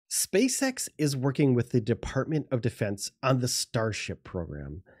SpaceX is working with the Department of Defense on the Starship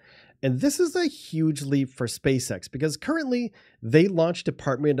program. And this is a huge leap for SpaceX because currently they launch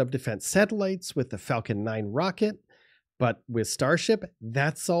Department of Defense satellites with the Falcon 9 rocket. But with Starship,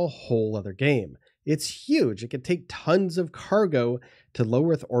 that's a whole other game. It's huge. It can take tons of cargo to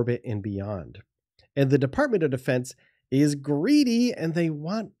low Earth orbit and beyond. And the Department of Defense is greedy and they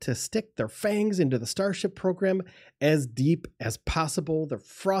want to stick their fangs into the Starship program as deep as possible. They're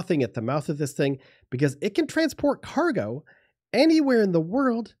frothing at the mouth of this thing because it can transport cargo anywhere in the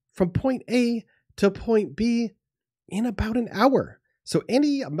world from point A to point B in about an hour. So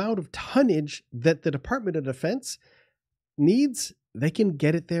any amount of tonnage that the Department of Defense needs, they can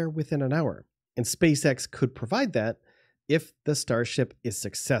get it there within an hour. And SpaceX could provide that if the Starship is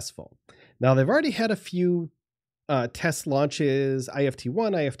successful. Now, they've already had a few test launches,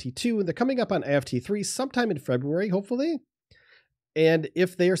 IFT-1, IFT-2, and they're coming up on IFT-3 sometime in February, hopefully. And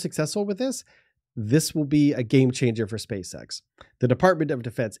if they are successful with this will be a game changer for SpaceX. The Department of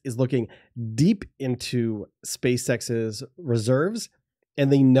Defense is looking deep into SpaceX's reserves, and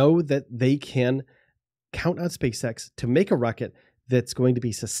they know that they can count on SpaceX to make a rocket that's going to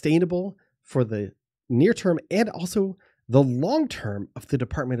be sustainable for the near term and also the long term of the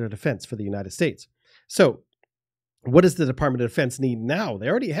Department of Defense for the United States. So what does the Department of Defense need now? They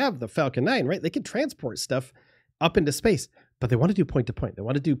already have the Falcon 9, right? They can transport stuff up into space, but they want to do point to point. They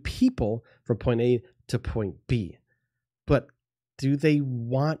want to do people from point A to point B. But do they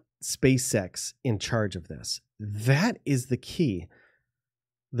want SpaceX in charge of this? That is the key.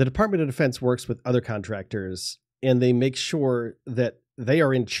 The Department of Defense works with other contractors and they make sure that they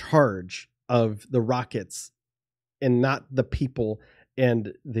are in charge of the rockets and not the people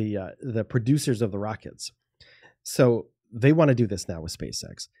and the producers of the rockets. So they want to do this now with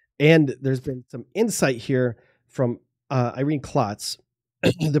SpaceX. And there's been some insight here from Irene Klotz.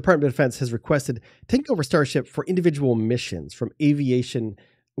 The Department of Defense has requested taking over Starship for individual missions from Aviation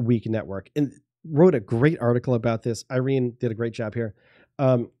Week Network and wrote a great article about this. Irene did a great job here.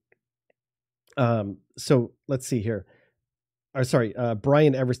 So let's see here.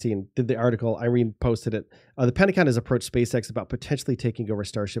 Brian Everstein did the article. Irene posted it. The Pentagon has approached SpaceX about potentially taking over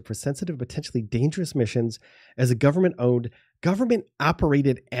Starship for sensitive, potentially dangerous missions as a government-owned,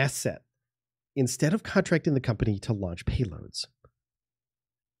 government-operated asset instead of contracting the company to launch payloads.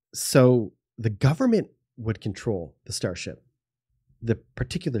 So the government would control the Starship, the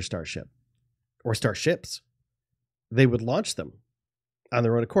particular Starship, or starships. They would launch them on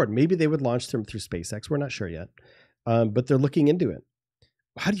their own accord. Maybe they would launch them through SpaceX. We're not sure yet. But they're looking into it.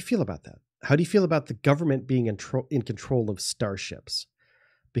 How do you feel about that? How do you feel about the government being in control of starships?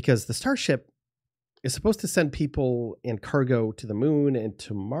 Because the Starship is supposed to send people and cargo to the moon and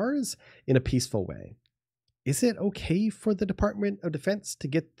to Mars in a peaceful way. Is it okay for the Department of Defense to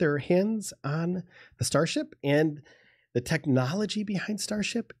get their hands on the Starship and the technology behind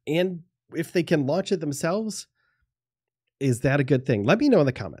Starship? And if they can launch it themselves, is that a good thing? Let me know in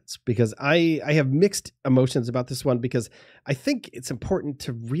the comments because I have mixed emotions about this one because I think it's important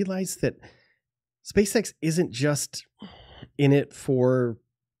to realize that SpaceX isn't just in it for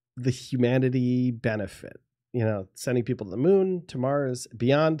the humanity benefit. You know, sending people to the moon, to Mars,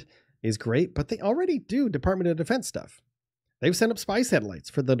 beyond is great, but they already do Department of Defense stuff. They've sent up spy satellites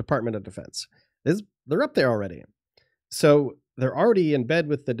for the Department of Defense. They're up there already. So they're already in bed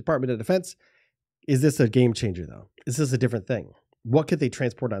with the Department of Defense. Is this a game changer, though? Is this a different thing? What could they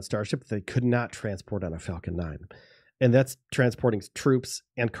transport on Starship that they could not transport on a Falcon 9? And that's transporting troops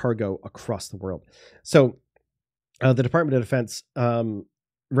and cargo across the world. So the Department of Defense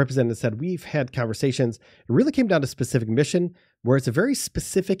representative said, we've had conversations. It really came down to specific mission where it's a very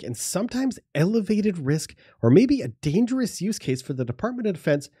specific and sometimes elevated risk or maybe a dangerous use case for the Department of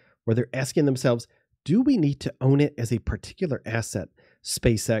Defense where they're asking themselves, do we need to own it as a particular asset?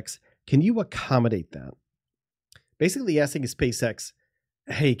 SpaceX, can you accommodate that? Basically asking SpaceX,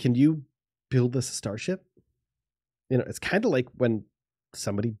 hey, can you build this Starship? You know, it's kind of like when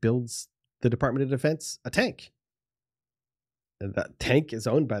somebody builds the Department of Defense a tank. And that tank is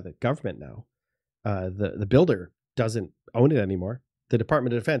owned by the government now. The builder doesn't own it anymore. The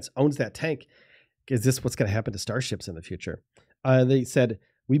Department of Defense owns that tank. Is this what's going to happen to starships in the future? They said,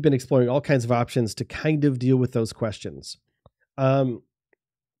 we've been exploring all kinds of options to kind of deal with those questions. You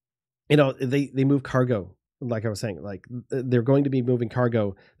know, they move cargo, like I was saying, like they're going to be moving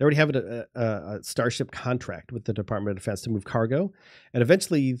cargo. They already have a Starship contract with the Department of Defense to move cargo. And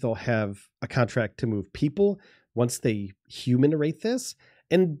eventually they'll have a contract to move people once they human-rate this.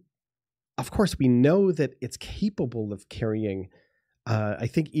 And of course, we know that it's capable of carrying, I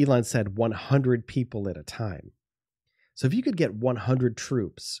think Elon said 100 people at a time. So if you could get 100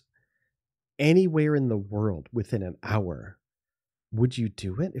 troops anywhere in the world within an hour, would you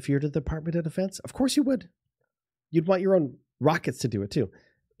do it if you're the Department of Defense? Of course you would. You'd want your own rockets to do it too.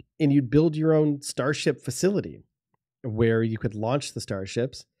 And you'd build your own Starship facility where you could launch the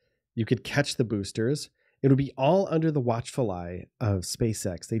Starships, you could catch the boosters. It would be all under the watchful eye of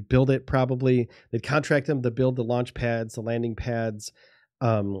SpaceX. They'd build it probably, they'd contract them to build the launch pads, the landing pads,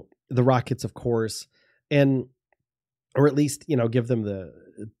 the rockets, of course, and or at least, give them the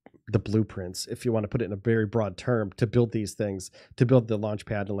blueprints, if you want to put it in a very broad term, to build these things, to build the launch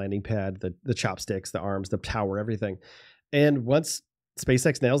pad, the landing pad, the chopsticks, the arms, the tower, everything. And once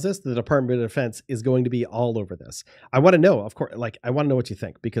SpaceX nails this, the Department of Defense is going to be all over this. I want to know, of course, I want to know what you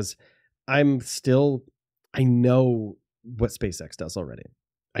think, because I know what SpaceX does already.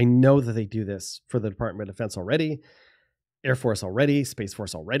 I know that they do this for the Department of Defense already, Air Force already, Space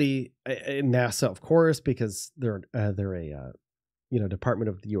Force already, NASA, of course, because they're a department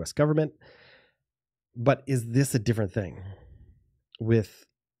of the U.S. government. But is this a different thing with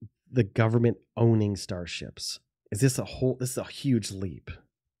the government owning starships? Is this this is a huge leap?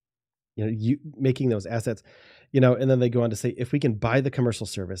 You making those assets, and then they go on to say, if we can buy the commercial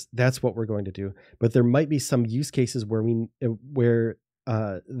service, that's what we're going to do. But there might be some use cases where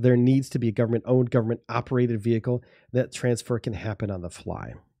there needs to be a government-owned, government-operated vehicle that transfer can happen on the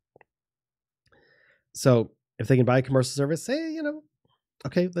fly. So if they can buy a commercial service, say,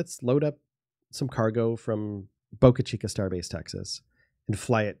 okay, let's load up some cargo from Boca Chica Starbase, Texas, and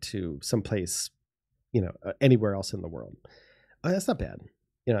fly it to someplace, anywhere else in the world. That's not bad.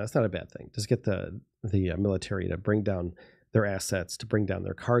 That's not a bad thing. Just get the military to bring down their assets, to bring down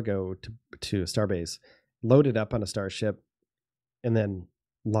their cargo to Starbase, load it up on a Starship, and then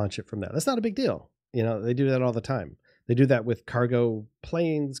launch it from there. That's not a big deal. They do that all the time. They do that with cargo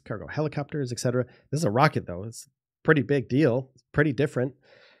planes, cargo helicopters, etc. This is a rocket, though. It's a pretty big deal. It's pretty different.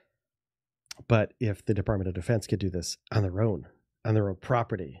 But if the Department of Defense could do this on their own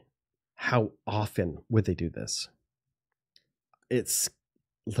property, how often would they do this? It's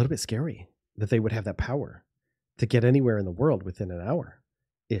a little bit scary that they would have that power to get anywhere in the world within an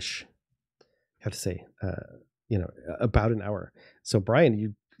hour-ish. I have to say, about an hour. So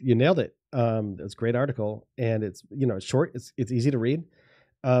Brian, you nailed it. It's a great article, and it's, it's short. It's easy to read.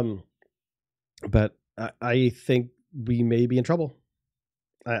 But I think we may be in trouble.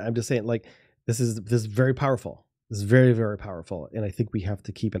 I'm just saying, this is very powerful. This is very, very powerful. And I think we have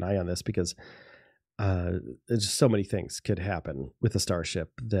to keep an eye on this, because there's just so many things could happen with the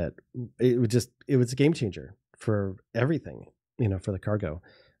Starship that it was a game changer for everything, for the cargo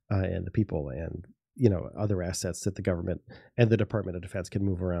and the people and, other assets that the government and the Department of Defense can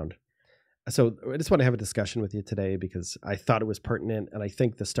move around. So I just want to have a discussion with you today, because I thought it was pertinent. And I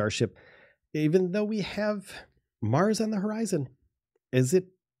think the Starship, even though we have Mars on the horizon, is it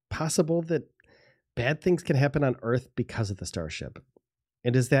possible that bad things can happen on Earth because of the Starship?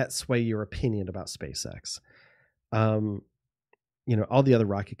 And does that sway your opinion about SpaceX? All the other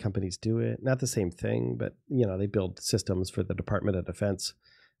rocket companies do it. Not the same thing, but, they build systems for the Department of Defense.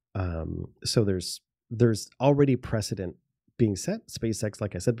 So there's already precedent being set. SpaceX,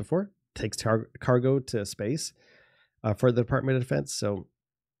 like I said before, takes cargo to space for the Department of Defense. So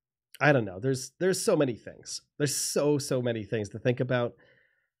I don't know. There's so many things. There's so many things to think about.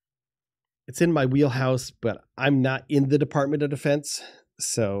 It's in my wheelhouse, but I'm not in the Department of Defense.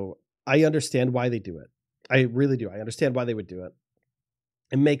 So I understand why they do it. I really do. I understand why they would do it.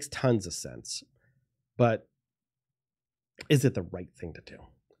 It makes tons of sense. But is it the right thing to do?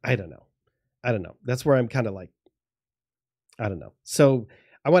 I don't know. That's where I'm kind of I don't know. So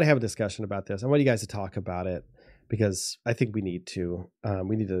I want to have a discussion about this. I want you guys to talk about it, because I think we need to.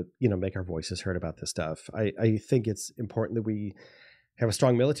 We need to, make our voices heard about this stuff. I think it's important that we have a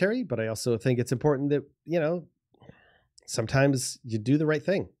strong military, but I also think it's important that, sometimes you do the right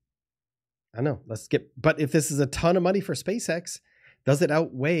thing. I know. But if this is a ton of money for SpaceX, does it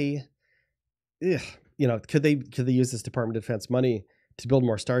outweigh? Could they use this Department of Defense money to build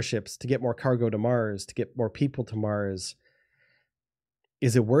more Starships, to get more cargo to Mars, to get more people to Mars?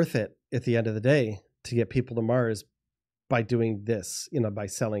 Is it worth it at the end of the day to get people to Mars by doing this? By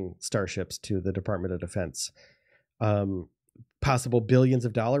selling Starships to the Department of Defense. Possible billions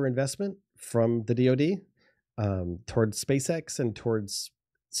of dollar investment from the DoD towards SpaceX and towards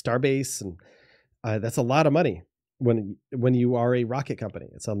Starbase, and that's a lot of money when you are a rocket company.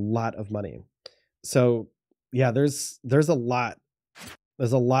 It's a lot of money. So yeah, there's a lot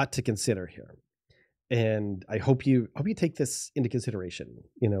to consider here, and I hope you take this into consideration.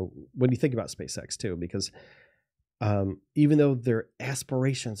 When you think about SpaceX too, because even though their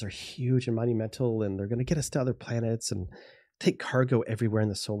aspirations are huge and monumental, and they're going to get us to other planets and take cargo everywhere in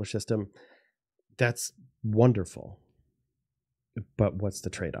the solar system. That's wonderful. But what's the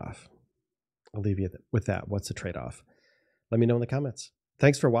trade-off? I'll leave you with that. What's the trade-off? Let me know in the comments.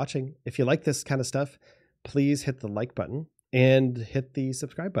 Thanks for watching. If you like this kind of stuff, please hit the like button and hit the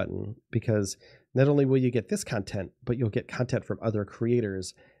subscribe button, because not only will you get this content, but you'll get content from other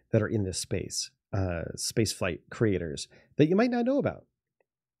creators that are in this space, space flight creators that you might not know about.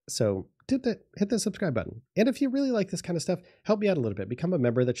 So hit the subscribe button. And if you really like this kind of stuff, help me out a little bit. Become a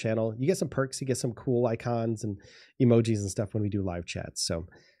member of the channel. You get some perks. You get some cool icons and emojis and stuff when we do live chats. So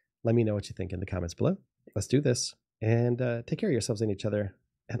let me know what you think in the comments below. Let's do this. And take care of yourselves and each other.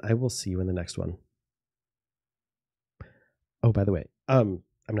 And I will see you in the next one. Oh, by the way, I'm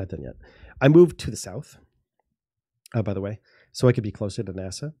not done yet. I moved to the south, by the way, so I could be closer to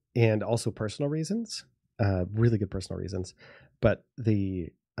NASA, and also personal reasons, really good personal reasons. But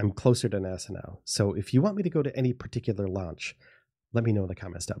I'm closer to NASA now. So if you want me to go to any particular launch, let me know in the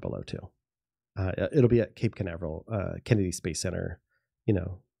comments down below too. It'll be at Cape Canaveral, Kennedy Space Center,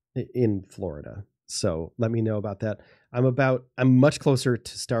 in Florida. So let me know about that. I'm much closer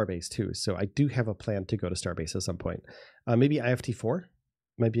to Starbase too. So I do have a plan to go to Starbase at some point. Maybe IFT4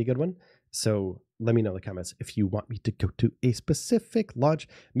 might be a good one. So let me know in the comments if you want me to go to a specific launch.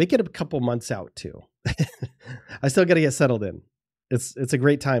 Make it a couple months out too. I still got to get settled in. It's a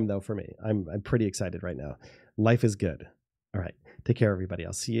great time though for me. I'm pretty excited right now. Life is good. All right. Take care, everybody.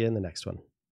 I'll see you in the next one.